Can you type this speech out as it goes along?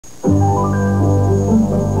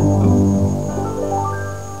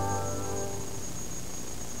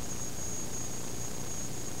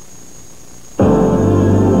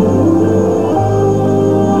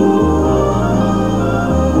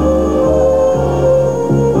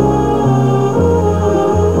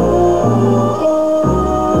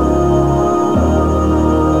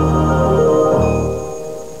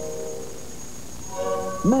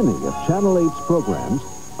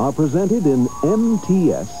presented in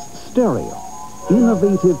MTS Stereo.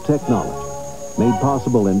 Innovative technology made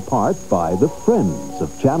possible in part by the Friends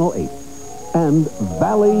of Channel 8 and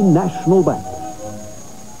Valley National Bank.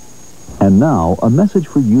 And now, a message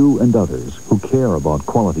for you and others who care about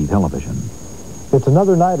quality television. It's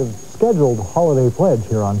another night of scheduled holiday pledge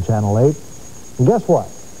here on Channel 8. And guess what?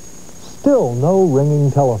 Still no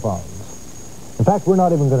ringing telephones. In fact, we're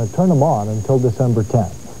not even going to turn them on until December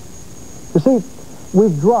 10th. You see,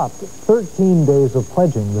 we've dropped 13 days of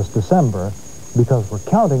pledging this December because we're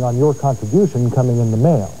counting on your contribution coming in the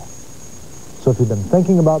mail. So if you've been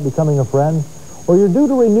thinking about becoming a friend, or you're due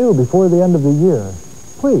to renew before the end of the year,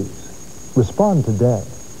 please respond today.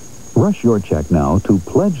 Rush your check now to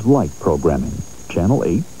Pledge Light Programming, Channel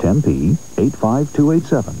 8, 10P,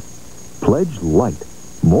 85287. Pledge Light.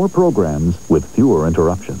 More programs with fewer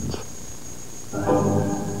interruptions.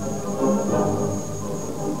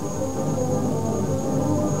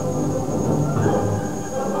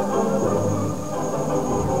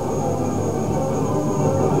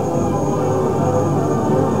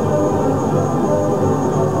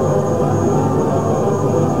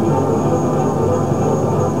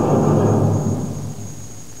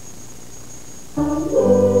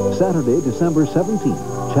 Saturday, December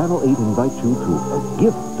 17th, Channel 8 invites you to A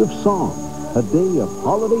Gift of Song, a day of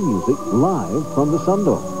holiday music live from the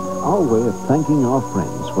Sundome, our way of thanking our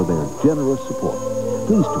friends for their generous support.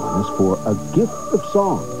 Please join us for A Gift of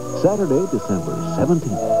Song, Saturday, December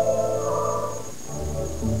 17th.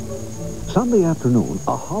 Sunday afternoon,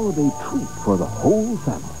 a holiday treat for the whole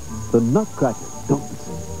family. The Nutcracker Don't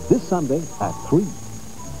Sing, this Sunday at 3.